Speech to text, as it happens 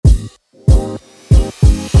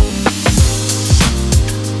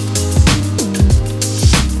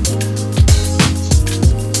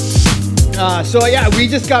We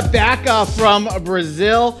just got back from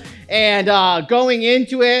Brazil, and going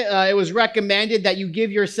into it, it was recommended that you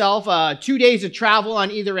give yourself 2 days of travel on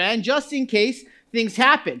either end, just in case things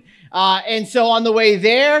happen. And so on the way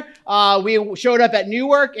there, we showed up at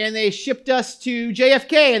Newark, and they shipped us to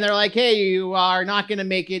JFK, and they're like, hey, you are not going to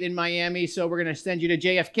make it in Miami, so we're going to send you to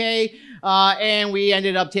JFK. And we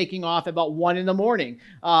ended up taking off about 1 a.m.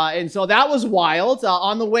 And so that was wild.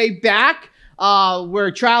 On the way back,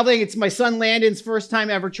 we're traveling. It's my son Landon's first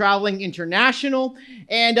time ever traveling international.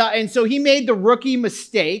 And so he made the rookie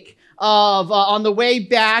mistake of on the way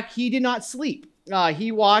back, he did not sleep.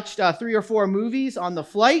 He watched 3 or 4 movies on the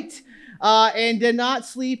flight and did not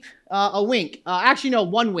sleep a wink.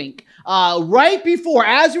 One wink. Right before,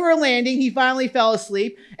 as we were landing, he finally fell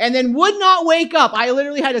asleep and then would not wake up. I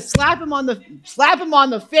literally had to slap him on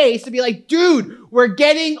the face to be like, dude, we're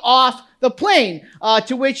getting off the plane.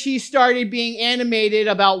 To which he started being animated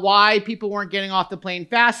about why people weren't getting off the plane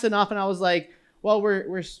fast enough. And I was like, well,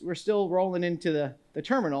 we're still rolling into the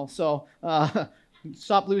terminal. So,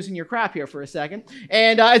 stop losing your crap here for a second.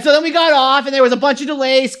 And so then we got off, and there was a bunch of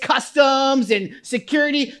delays, customs and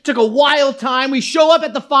security. Took a wild time. We show up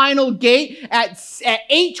at the final gate at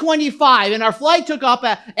 8:25, and our flight took up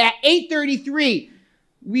at 8:33.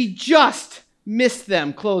 We just missed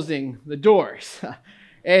them closing the doors.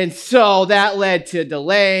 And so that led to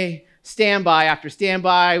delay, standby after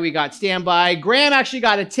standby. We got standby. Graham actually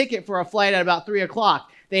got a ticket for a flight at about 3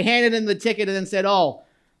 o'clock. They handed him the ticket and then said, oh,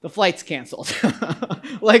 the flight's canceled.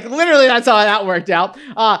 Like literally that's how that worked out.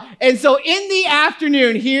 And so in the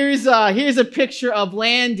afternoon, here's a picture of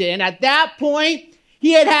Landon. At that point,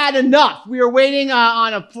 he had enough. We were waiting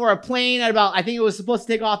for a plane at about, I think it was supposed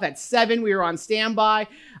to take off at 7. We were on standby.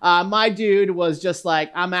 My dude was just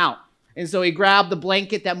like, I'm out. And so he grabbed the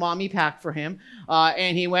blanket that mommy packed for him,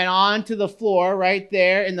 and he went onto the floor right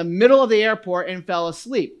there in the middle of the airport and fell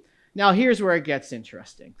asleep. Now, here's where it gets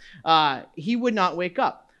interesting. He would not wake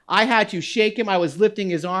up. I had to shake him. I was lifting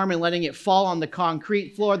his arm and letting it fall on the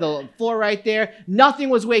concrete floor, the floor right there. Nothing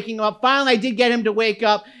was waking up. Finally, I did get him to wake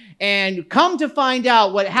up. And come to find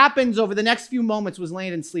out, what happens over the next few moments was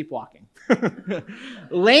Landon sleepwalking.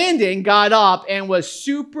 Landon got up and was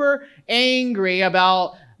super angry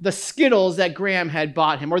about the Skittles that Graham had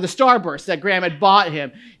bought him, or the Starburst that Graham had bought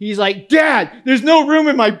him. He's like, Dad, there's no room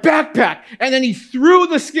in my backpack. And then he threw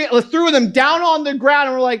them down on the ground,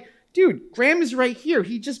 and we're like, dude, Graham is right here.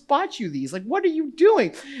 He just bought you these. Like, what are you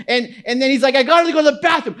doing? And then he's like, I gotta go to the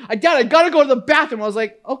bathroom. Dad, I gotta go to the bathroom. I was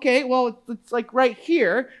like, okay, well, it's like right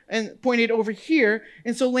here, and pointed over here.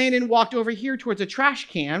 And so Landon walked over here towards a trash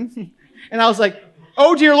can. And I was like,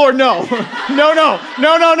 oh dear Lord, no. No. And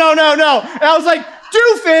I was like,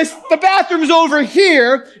 doofus, the bathroom's over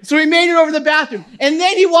here. So he made it over the bathroom. And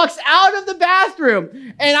then he walks out of the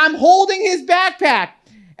bathroom, and I'm holding his backpack.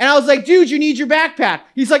 And I was like, dude, you need your backpack.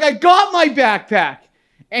 He's like, I got my backpack.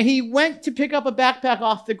 And he went to pick up a backpack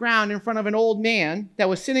off the ground in front of an old man that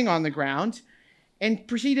was sitting on the ground and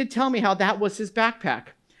proceeded to tell me how that was his backpack.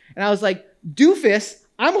 And I was like, doofus,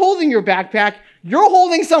 I'm holding your backpack. You're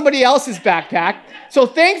holding somebody else's backpack. So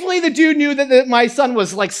thankfully, the dude knew that my son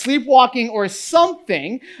was like sleepwalking or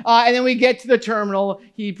something. And then we get to the terminal.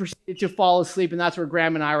 He proceeded to fall asleep. And that's where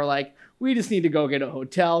Graham and I were like, we just need to go get a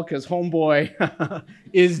hotel because homeboy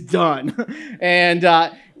is done.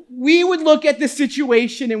 And we would look at the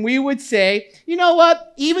situation and we would say, you know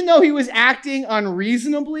what? Even though he was acting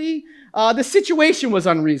unreasonably, the situation was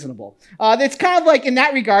unreasonable. It's kind of like, in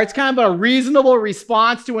that regard, it's kind of a reasonable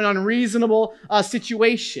response to an unreasonable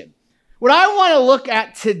situation. What I want to look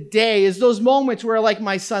at today is those moments where, like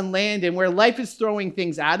my son Landon, where life is throwing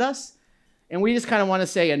things at us, and we just kind of want to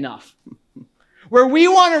say enough. Where we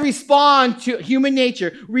want to respond to human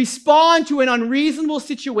nature, respond to an unreasonable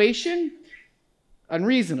situation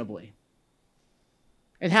unreasonably,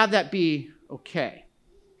 and have that be okay.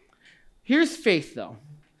 Here's faith, though.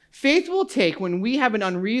 Faith will take when we have an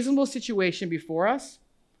unreasonable situation before us,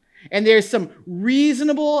 and there's some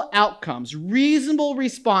reasonable outcomes, reasonable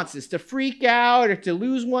responses to freak out or to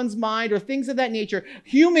lose one's mind or things of that nature.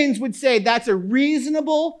 Humans would say that's a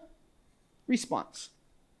reasonable response.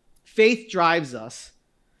 Faith drives us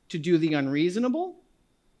to do the unreasonable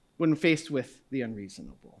when faced with the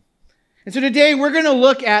unreasonable. And so today we're going to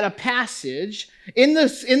look at a passage in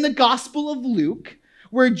the Gospel of Luke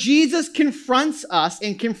where Jesus confronts us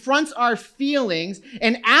and confronts our feelings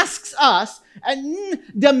and asks us and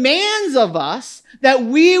demands of us that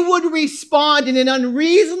we would respond in an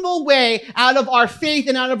unreasonable way out of our faith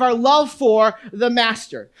and out of our love for the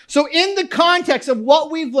Master. So in the context of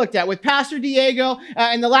what we've looked at with Pastor Diego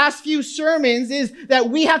in the last few sermons is that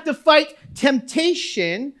we have to fight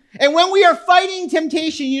temptation And when we are fighting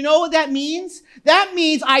temptation, you know what that means? That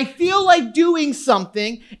means I feel like doing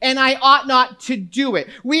something and I ought not to do it.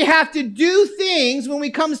 We have to do things when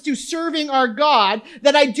it comes to serving our God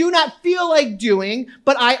that I do not feel like doing,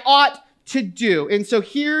 but I ought to do. And so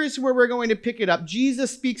here's where we're going to pick it up.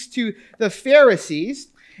 Jesus speaks to the Pharisees,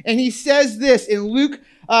 and he says this in Luke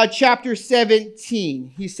chapter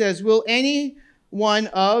 17. He says, will any one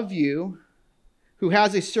of you who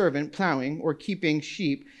has a servant plowing or keeping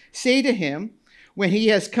sheep say to him, when he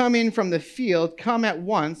has come in from the field, come at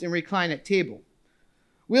once and recline at table?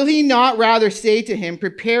 Will he not rather say to him,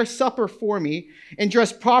 prepare supper for me and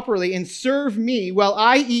dress properly and serve me while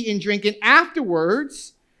I eat and drink, and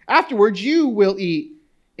afterwards you will eat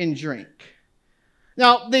and drink?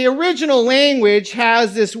 Now, the original language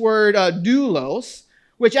has this word doulos,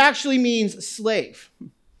 which actually means slave.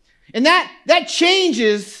 And that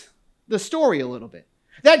changes the story a little bit.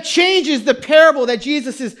 That changes the parable that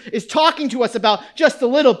Jesus is talking to us about just a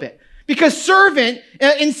little bit. Because servant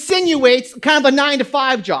insinuates kind of a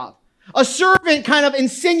 9-to-5 job. A servant kind of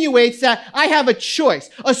insinuates that I have a choice.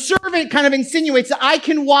 A servant kind of insinuates that I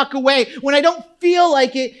can walk away when I don't feel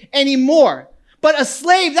like it anymore. But a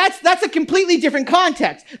slave, that's a completely different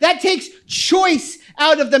context. That takes choice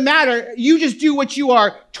out of the matter. You just do what you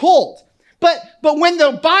are told. But when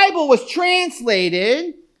the Bible was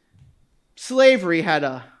translated, slavery had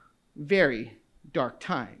a very dark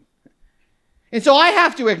time. And so I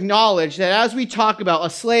have to acknowledge that as we talk about a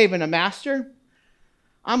slave and a master,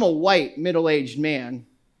 I'm a white middle-aged man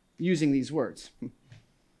using these words.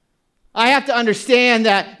 I have to understand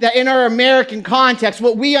that in our American context,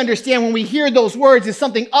 what we understand when we hear those words is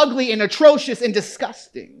something ugly and atrocious and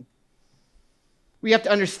disgusting. We have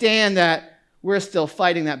to understand that we're still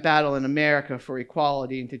fighting that battle in America for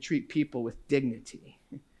equality and to treat people with dignity.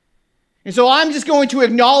 And so I'm just going to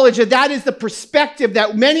acknowledge that is the perspective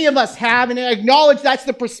that many of us have, and I acknowledge that's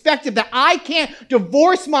the perspective that I can't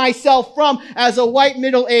divorce myself from as a white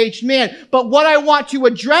middle-aged man. But what I want to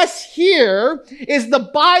address here is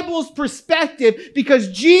the Bible's perspective,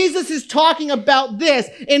 because Jesus is talking about this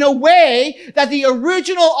in a way that the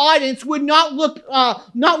original audience would not look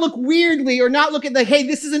weirdly, or not look at hey,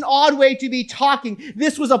 this is an odd way to be talking.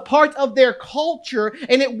 This was a part of their culture,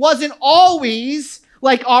 and it wasn't always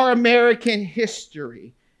like our American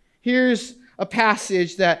history. Here's a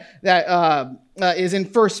passage that is in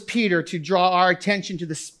 1 Peter to draw our attention to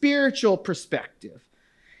the spiritual perspective.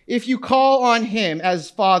 If you call on him as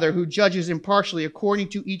Father who judges impartially according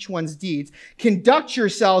to each one's deeds, conduct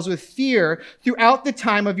yourselves with fear throughout the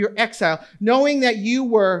time of your exile, knowing that you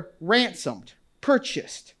were ransomed,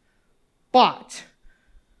 purchased, bought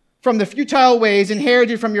from the futile ways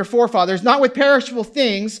inherited from your forefathers, not with perishable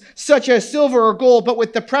things such as silver or gold, but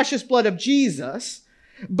with the precious blood of Jesus,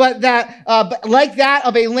 but like that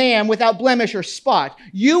of a lamb without blemish or spot.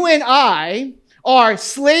 You and I are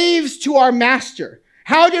slaves to our master.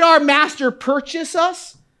 How did our master purchase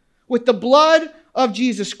us? With the blood of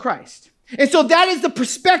Jesus Christ. And so that is the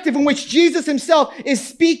perspective in which Jesus himself is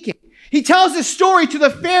speaking. He tells this story to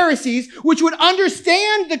the Pharisees, which would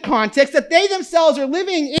understand the context that they themselves are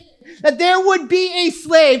living in, that there would be a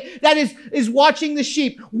slave that is watching the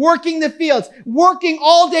sheep, working the fields, working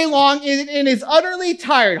all day long, and is utterly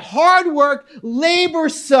tired. Hard work,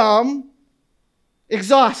 laborsome,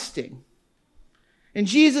 exhausting. And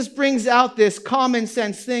Jesus brings out this common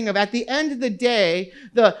sense thing of, at the end of the day,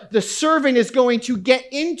 the servant is going to get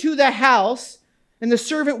into the house, and the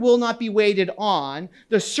servant will not be waited on.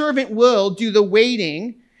 The servant will do the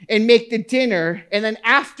waiting and make the dinner, and then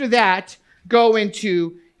after that, go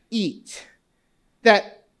into eat.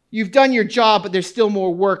 That you've done your job, but there's still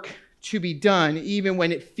more work to be done, even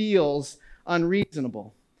when it feels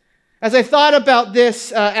unreasonable. As I thought about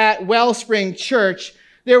this at Wellspring Church,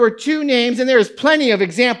 there were two names, and there's plenty of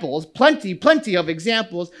examples, plenty of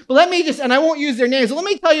examples. But let me and I won't use their names, but let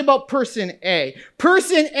me tell you about Person A.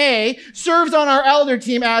 Person A serves on our elder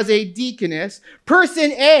team as a deaconess.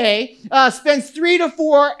 Person A spends 3 to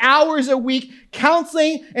 4 hours a week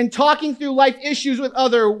counseling and talking through life issues with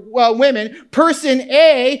other women. Person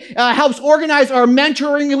A helps organize our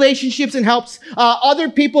mentoring relationships and helps other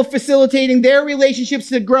people facilitating their relationships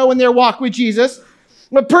to grow in their walk with Jesus.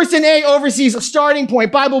 But Person A oversees a starting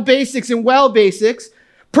point, Bible basics and well basics.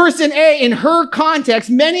 Person A, in her context,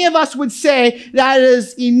 many of us would say that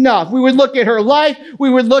is enough. We would look at her life, we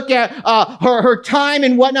would look at her time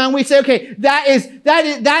and whatnot, and we say, okay, that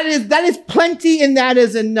is plenty and that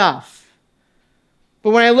is enough. But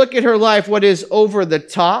when I look at her life, what is over the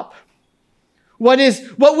top? What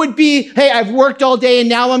would be, hey, I've worked all day and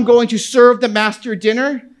now I'm going to serve the master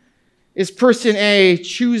dinner? Is Person A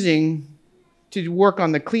choosing to work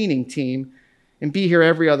on the cleaning team and be here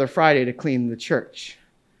every other Friday to clean the church.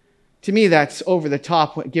 To me, that's over the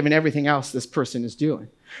top given everything else this person is doing.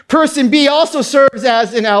 Person B also serves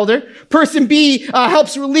as an elder. Person B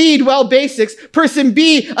helps lead well basics. Person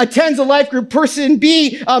B attends a life group. Person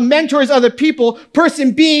B mentors other people.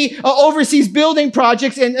 Person B oversees building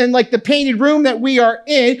projects and like the painted room that we are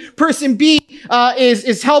in. Person B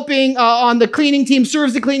is helping on the cleaning team,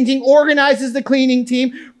 serves the cleaning team, organizes the cleaning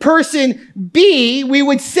team. Person B, we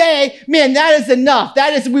would say, man, that is enough.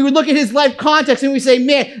 We would look at his life context and we say,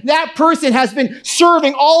 man, that person has been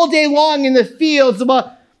serving all day long in the fields.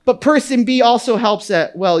 But person B also helps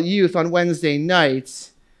at Youth on Wednesday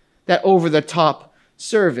nights, that over-the-top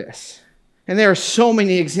service. And there are so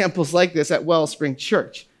many examples like this at Wellspring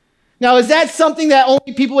Church. Now, is that something that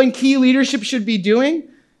only people in key leadership should be doing?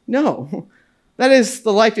 No. That is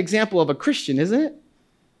the life example of a Christian, isn't it?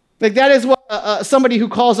 Like that is what somebody who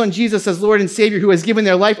calls on Jesus as Lord and Savior, who has given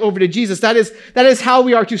their life over to Jesus, that is how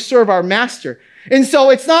we are to serve our Master. And so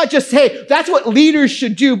it's not just, hey, that's what leaders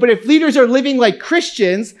should do, but if leaders are living like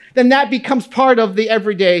Christians, then that becomes part of the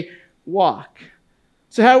everyday walk.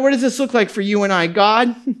 So what does this look like for you and I?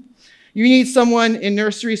 God, you need someone in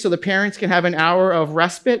nursery so the parents can have an hour of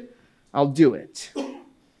respite? I'll do it.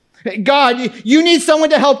 God, you need someone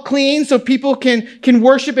to help clean so people can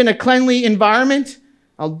worship in a cleanly environment?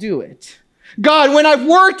 I'll do it. God, when I've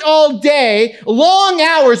worked all day, long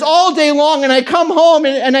hours, all day long, and I come home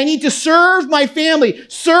and I need to serve my family,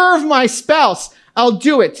 serve my spouse, I'll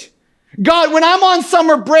do it. God, when I'm on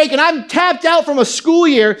summer break and I'm tapped out from a school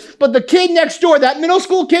year, but the kid next door, that middle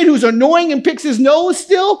school kid who's annoying and picks his nose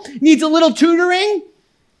still, needs a little tutoring,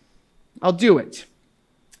 I'll do it.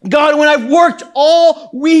 God, when I've worked all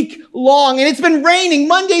week long and it's been raining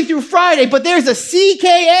Monday through Friday, but there's a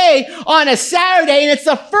CKA on a Saturday and it's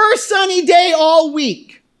the first sunny day all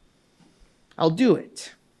week, I'll do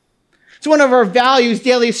it. It's one of our values,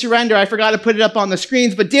 daily surrender. I forgot to put it up on the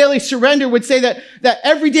screens, but daily surrender would say that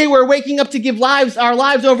every day we're waking up to give our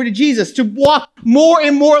lives over to Jesus, to walk more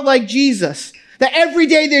and more like Jesus. That every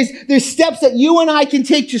day there's steps that you and I can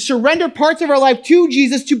take to surrender parts of our life to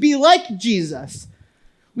Jesus, to be like Jesus.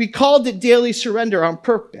 We called it daily surrender on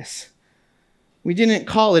purpose. We didn't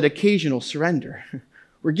call it occasional surrender.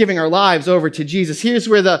 We're giving our lives over to Jesus. Here's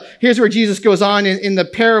where Jesus goes on in the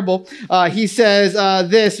parable. He says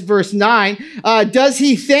this, verse 9, does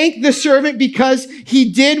he thank the servant because he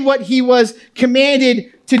did what he was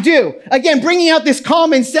commanded to do? Again, bringing out this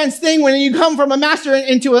common sense thing when you come from a master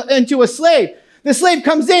into a slave. The slave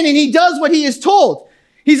comes in and he does what he is told.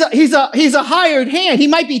 He's a hired hand. He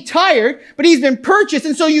might be tired, but he's been purchased.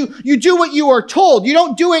 And so you do what you are told. You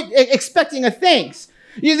don't do it expecting a thanks.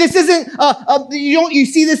 This isn't, you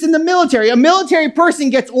see this in the military. A military person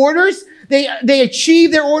gets orders. They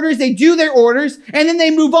achieve their orders. They do their orders and then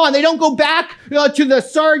they move on. They don't go back to the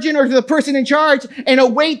sergeant or to the person in charge and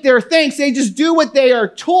await their thanks. They just do what they are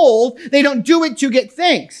told. They don't do it to get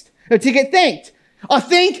thanked. A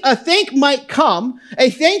thank might come.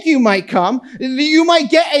 A thank you might come. You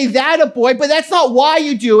might get a that a boy, but that's not why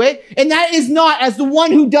you do it. And that is not, as the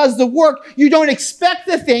one who does the work, you don't expect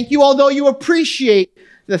the thank you, although you appreciate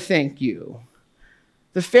the thank you.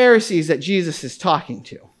 The Pharisees that Jesus is talking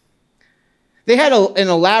to, they had an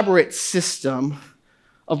elaborate system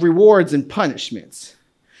of rewards and punishments.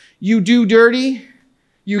 You do dirty,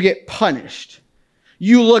 you get punished.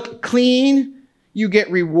 You look clean, you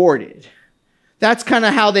get rewarded. That's kind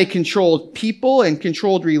of how they controlled people and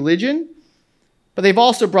controlled religion. But they've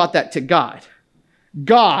also brought that to God.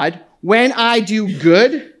 God, when I do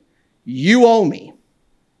good, you owe me.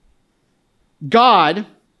 God,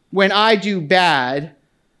 when I do bad,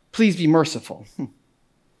 please be merciful.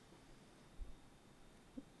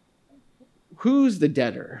 Who's the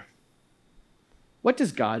debtor? What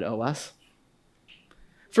does God owe us?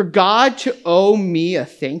 For God to owe me a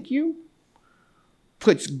thank you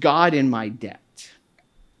puts God in my debt.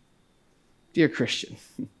 Dear Christian,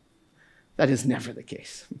 that is never the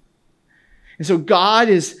case. And so God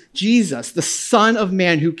is Jesus, the Son of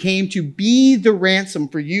Man who came to be the ransom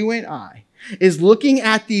for you and I, is looking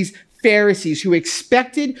at these Pharisees who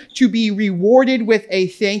expected to be rewarded with a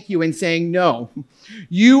thank you and saying, no,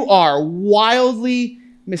 you are wildly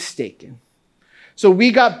mistaken. So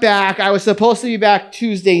we got back. I was supposed to be back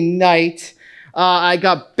Tuesday night. I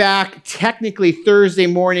got back technically Thursday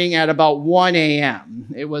morning at about 1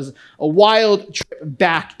 a.m. It was a wild trip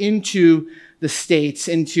back into the States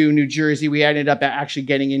into New Jersey. We ended up actually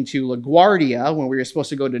getting into LaGuardia when we were supposed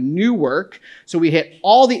to go to Newark. So we hit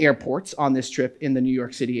all the airports on this trip in the New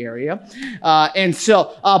York City area.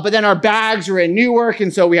 But then our bags were in Newark,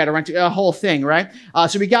 and so we had to rent a whole thing, right?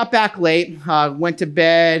 So we got back late, went to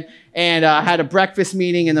bed, and had a breakfast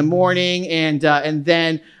meeting in the morning, and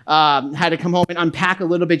then had to come home and unpack a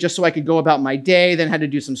little bit just so I could go about my day. Then had to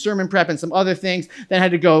do some sermon prep and some other things. Then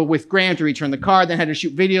had to go with Graham to return the car. Then had to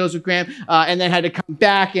shoot videos with Graham, and then had to come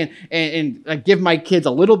back and give my kids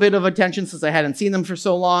a little bit of attention since I hadn't seen them for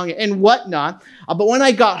so long and whatnot. But when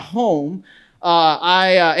I got home,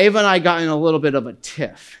 Ava and I got in a little bit of a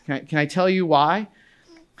tiff. Can I tell you why?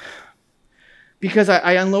 Because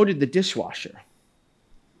I unloaded the dishwasher.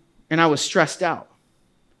 And I was stressed out.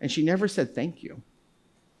 And she never said thank you.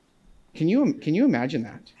 Can you imagine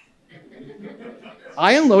that?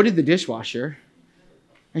 I unloaded the dishwasher,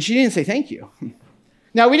 and she didn't say thank you.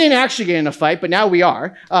 Now, we didn't actually get in a fight, but now we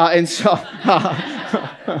are. I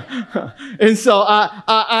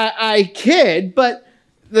kid, but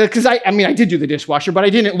because I did do the dishwasher, but I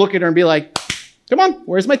didn't look at her and be like, come on,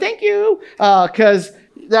 where's my thank you? Because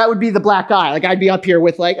that would be the black eye. Like, I'd be up here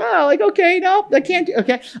with okay, no, I can't do,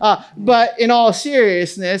 okay. But in all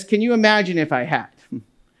seriousness, can you imagine if I had?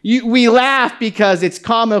 We laugh because it's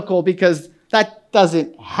comical, because that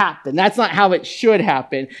doesn't happen. That's not how it should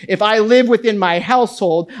happen. If I live within my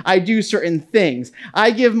household, I do certain things. I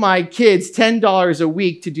give my kids $10 a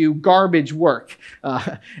week to do garbage work.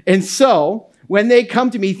 And so when they come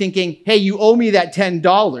to me thinking, hey, you owe me that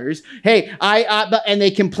 $10, hey, and they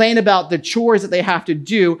complain about the chores that they have to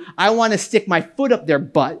do, I want to stick my foot up their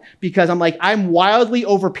butt, because I'm like, I'm wildly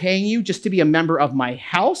overpaying you just to be a member of my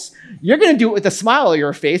house. You're going to do it with a smile on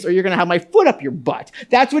your face, or you're going to have my foot up your butt.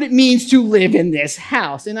 That's what it means to live in this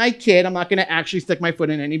house. And I kid, I'm not going to actually stick my foot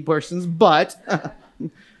in any person's butt.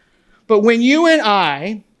 But when you and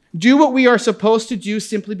I do what we are supposed to do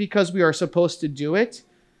simply because we are supposed to do it,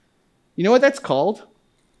 you know what that's called?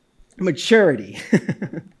 Maturity.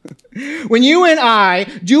 When you and I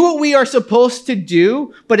do what we are supposed to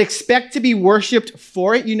do, but expect to be worshiped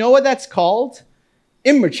for it, you know what that's called?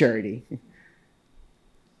 Immaturity.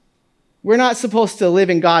 We're not supposed to live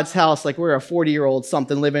in God's house like we're a 40-year-old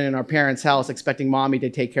something living in our parents' house expecting mommy to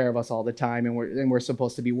take care of us all the time, and we're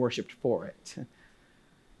supposed to be worshiped for it.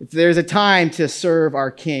 There's a time to serve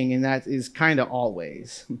our King, and that is kind of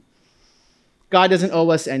always. God doesn't owe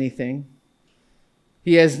us anything.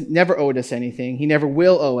 He has never owed us anything. He never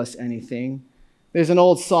will owe us anything. There's an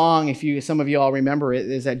old song, some of you all remember it,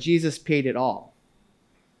 is that Jesus paid it all.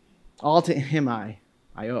 All to him I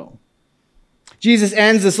owe. Jesus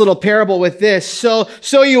ends this little parable with this. So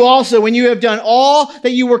you also, when you have done all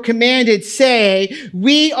that you were commanded, say,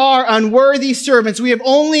 we are unworthy servants. We have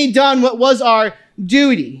only done what was our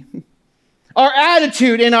duty. Our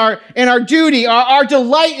attitude and our duty, our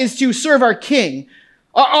delight is to serve our King.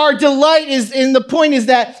 Our delight is, and the point is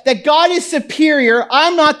that God is superior.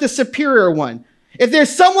 I'm not the superior one. If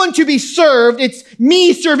there's someone to be served, it's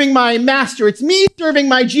me serving my master. It's me serving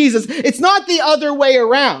my Jesus. It's not the other way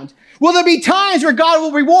around. Will there be times where God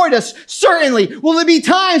will reward us? Certainly. Will there be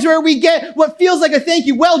times where we get what feels like a thank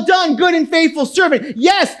you? Well done, good and faithful servant.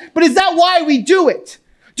 Yes, but is that why we do it?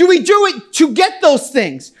 Do we do it to get those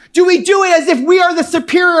things? Do we do it as if we are the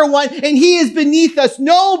superior one and he is beneath us?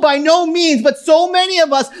 No, by no means. But so many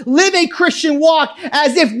of us live a Christian walk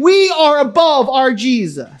as if we are above our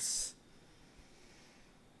Jesus.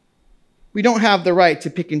 We don't have the right to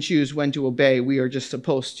pick and choose when to obey. We are just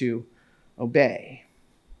supposed to obey.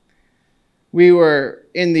 We were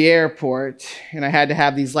in the airport, and I had to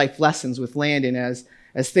have these life lessons with Landon as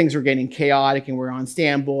things were getting chaotic and we're on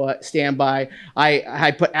standby.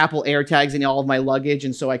 I put Apple AirTags in all of my luggage,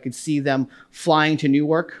 and so I could see them flying to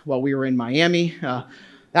Newark while we were in Miami.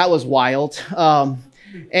 That was wild.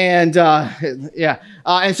 And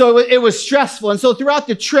so it was stressful. And so throughout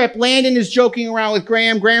the trip, Landon is joking around with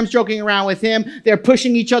Graham. Graham's joking around with him. They're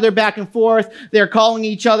pushing each other back and forth. They're calling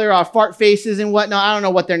each other fart faces and whatnot. I don't know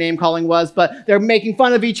what their name calling was, but they're making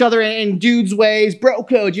fun of each other in dudes' ways, bro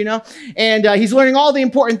code, And he's learning all the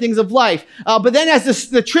important things of life. But then as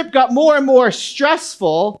the trip got more and more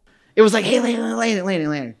stressful, it was like, hey,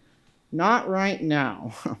 Landon, not right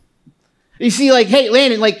now. You see, hey,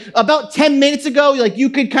 Landon, about 10 minutes ago, you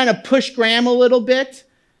could kind of push Graham a little bit.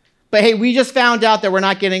 But hey, we just found out that we're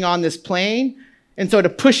not getting on this plane. And so to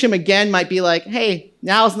push him again might be like, hey,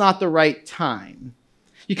 now's not the right time.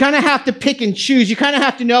 You kind of have to pick and choose. You kind of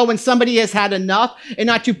have to know when somebody has had enough and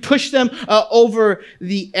not to push them over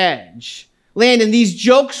the edge. Landon, these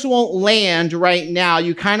jokes won't land right now.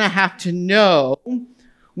 You kind of have to know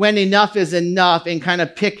when enough is enough and kind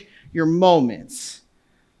of pick your moments.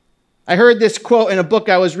 I heard this quote in a book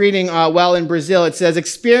I was reading while in Brazil. It says,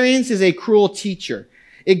 "Experience is a cruel teacher.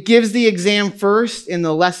 It gives the exam first and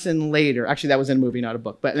the lesson later." Actually, that was in a movie, not a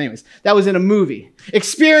book. But anyways, that was in a movie.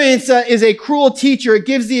 Experience is a cruel teacher. It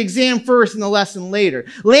gives the exam first and the lesson later.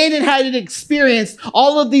 Landon had experienced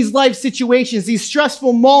all of these life situations, these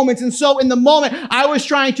stressful moments. And so in the moment, I was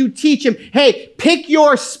trying to teach him, hey, pick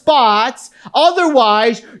your spots.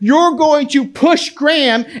 Otherwise, you're going to push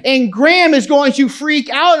Graham, and Graham is going to freak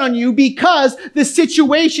out on you because the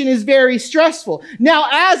situation is very stressful. Now,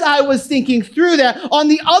 as I was thinking through that, on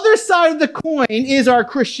the other side of the coin is our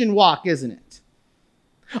Christian walk, isn't it?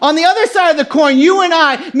 On the other side of the coin, you and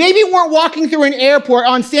I maybe weren't walking through an airport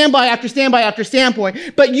on standby after standby after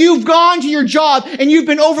standpoint, but you've gone to your job and you've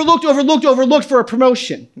been overlooked for a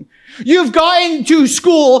promotion. You've gotten to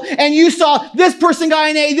school and you saw this person got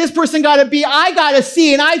an A, this person got a B, I got a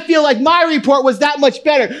C, and I feel like my report was that much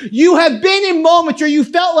better. You have been in moments where you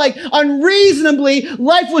felt like unreasonably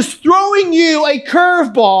life was throwing you a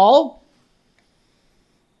curveball,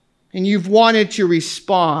 and you've wanted to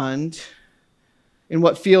respond in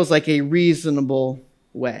what feels like a reasonable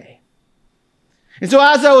way. And so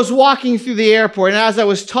as I was walking through the airport and as I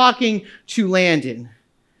was talking to Landon,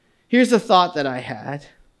 here's a thought that I had.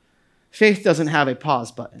 Faith doesn't have a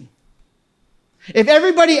pause button. If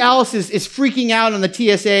everybody else is freaking out on the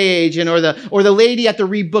TSA agent or the lady at the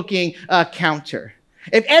rebooking counter,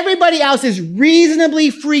 if everybody else is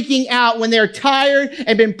reasonably freaking out when they're tired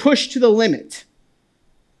and been pushed to the limit,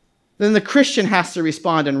 then the Christian has to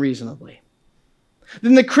respond unreasonably.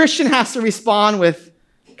 Then the Christian has to respond with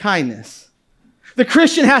kindness. The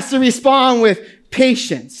Christian has to respond with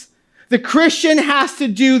patience. The Christian has to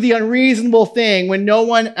do the unreasonable thing when no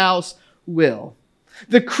one else will.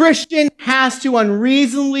 The Christian has to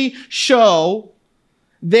unreasonably show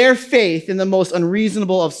their faith in the most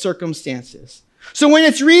unreasonable of circumstances. So when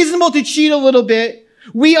it's reasonable to cheat a little bit,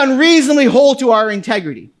 we unreasonably hold to our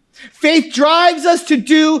integrity. Faith drives us to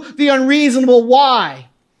do the unreasonable. Why?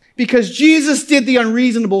 Because Jesus did the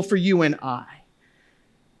unreasonable for you and I.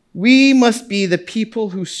 We must be the people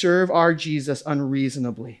who serve our Jesus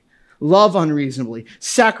unreasonably, love unreasonably,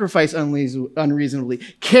 sacrifice unreasonably,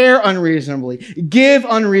 care unreasonably, give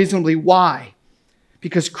unreasonably. Why?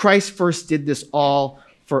 Because Christ first did this all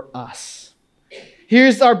for us.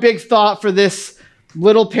 Here's our big thought for this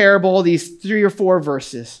little parable, these 3 or 4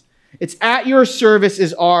 verses. It's at your service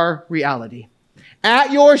is our reality.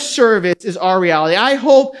 At your service is our reality. I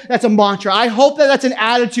hope that's a mantra. I hope that that's an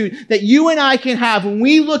attitude that you and I can have when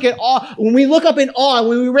we look at awe, when we look up in awe,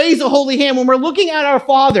 when we raise a holy hand, when we're looking at our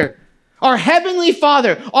Father, our Heavenly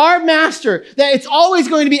Father, our Master, that it's always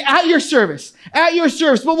going to be at your service, at your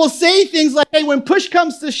service. But we'll say things like, hey, when push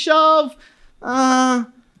comes to shove, I've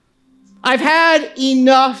had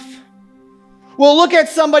enough. We'll look at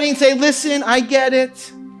somebody and say, listen, I get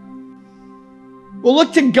it. We'll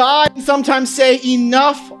look to God and sometimes say,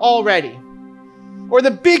 enough already. Or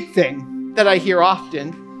the big thing that I hear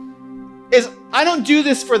often is, I don't do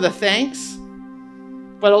this for the thanks,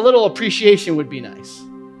 but a little appreciation would be nice.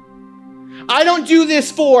 I don't do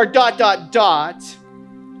this for ... but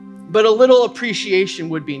a little appreciation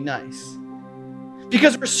would be nice.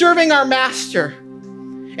 Because we're serving our Master.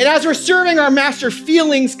 And as we're serving our Master,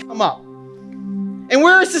 feelings come up. And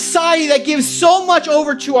we're a society that gives so much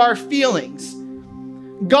over to our feelings.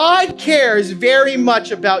 God cares very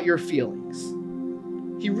much about your feelings.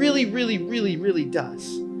 He really, really, really, really does.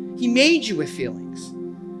 He made you with feelings.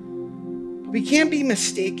 But we can't be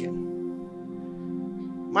mistaken.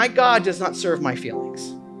 My God does not serve my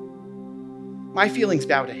feelings. My feelings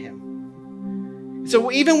bow to him.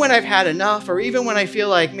 So even when I've had enough, or even when I feel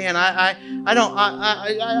like, man,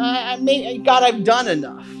 God, I've done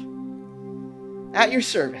enough. At your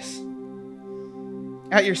service.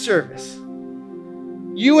 At your service.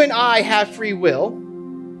 You and I have free will.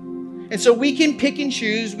 And so we can pick and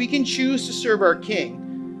choose. We can choose to serve our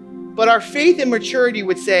King. But our faith and maturity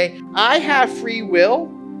would say, I have free will,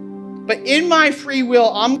 but in my free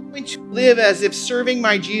will, I'm going to live as if serving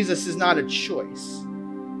my Jesus is not a choice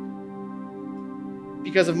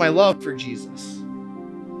because of my love for Jesus.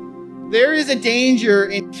 There is a danger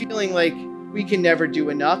in feeling like we can never do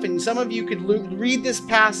enough. And some of you could read this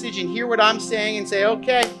passage and hear what I'm saying and say,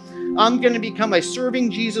 okay, I'm going to become a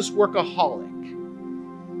serving Jesus workaholic.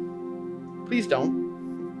 Please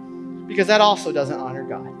don't, because that also doesn't honor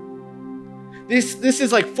God. This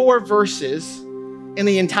is like 4 verses in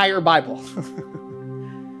the entire Bible.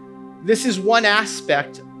 This is one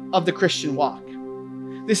aspect of the Christian walk.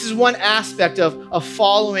 This is one aspect of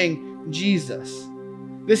following Jesus.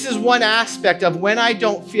 This is one aspect of when I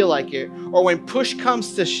don't feel like it, or when push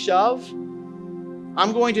comes to shove,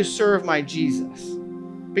 I'm going to serve my Jesus.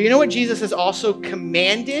 But you know what Jesus has also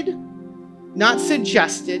commanded? Not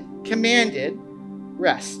suggested, commanded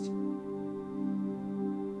rest.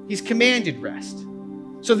 He's commanded rest.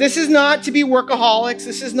 So this is not to be workaholics.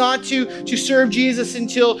 This is not to serve Jesus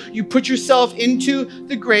until you put yourself into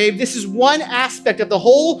the grave. This is one aspect of the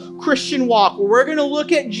whole Christian walk where we're going to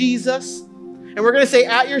look at Jesus and we're going to say,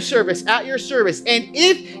 at your service, at your service. And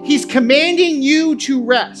if he's commanding you to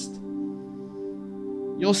rest,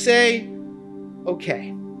 you'll say,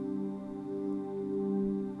 okay.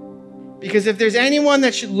 Because if there's anyone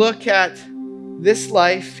that should look at this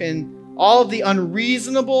life and all of the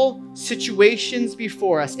unreasonable situations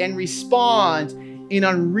before us and respond in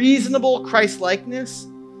unreasonable Christ-likeness,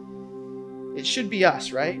 it should be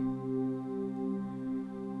us, right?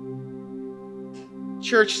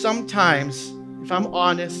 Church, sometimes, if I'm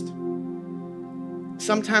honest,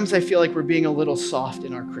 sometimes I feel like we're being a little soft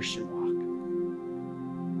in our Christian walk.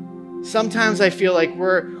 Sometimes I feel like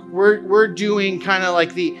we're doing kind of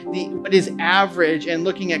like the what is average and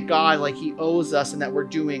looking at God like he owes us and that we're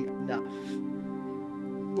doing enough.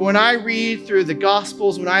 But when I read through the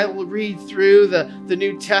Gospels, when I read through the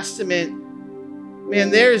New Testament, man,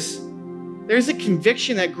 there's a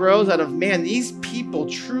conviction that grows out of, man, these people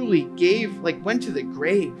truly went to the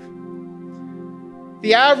grave.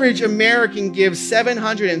 The average American gives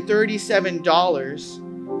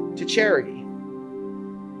 $737 to charity.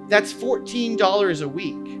 That's $14 a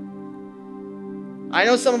week. I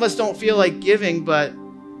know some of us don't feel like giving, but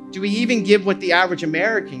do we even give what the average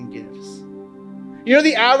American gives? You know,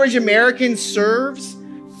 the average American serves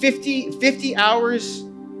 50 hours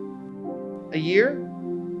a year.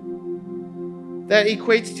 That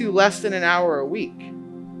equates to less than an hour a week.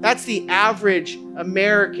 That's the average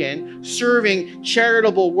American serving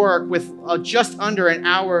charitable work with just under an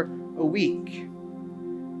hour a week.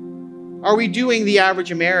 Are we doing the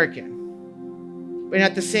average American? And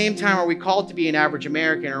at the same time, are we called to be an average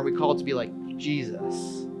American, or are we called to be like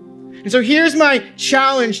Jesus? And so here's my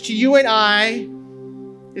challenge to you and I,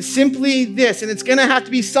 is simply this, and it's going to have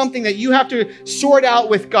to be something that you have to sort out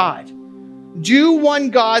with God. Do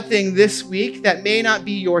one God thing this week that may not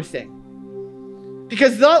be your thing.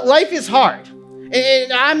 Because life is hard.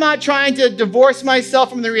 And I'm not trying to divorce myself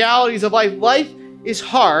from the realities of life. Life is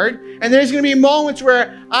hard. And there's going to be moments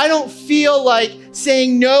where I don't feel like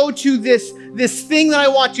saying no to this thing that I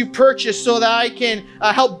want to purchase so that I can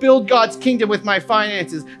help build God's kingdom with my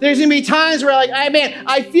finances. There's going to be times where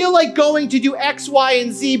I feel like going to do X, Y,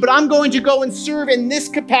 and Z, but I'm going to go and serve in this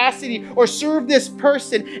capacity or serve this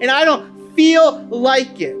person, and I don't feel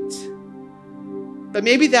like it. But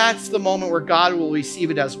maybe that's the moment where God will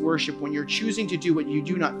receive it as worship, when you're choosing to do what you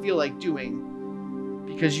do not feel like doing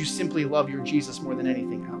because you simply love your Jesus more than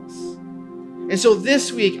anything else. And so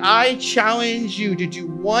this week, I challenge you to do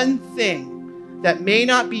one thing that may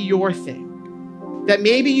not be your thing, that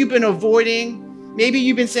maybe you've been avoiding, maybe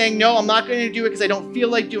you've been saying, no, I'm not going to do it because I don't feel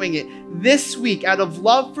like doing it. This week, out of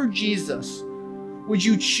love for Jesus, would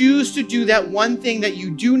you choose to do that one thing that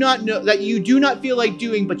you do not know, that you do not feel like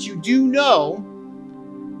doing, but you do know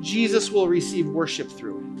Jesus will receive worship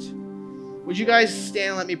through it? Would you guys stand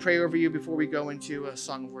and let me pray over you before we go into a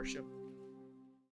song of worship?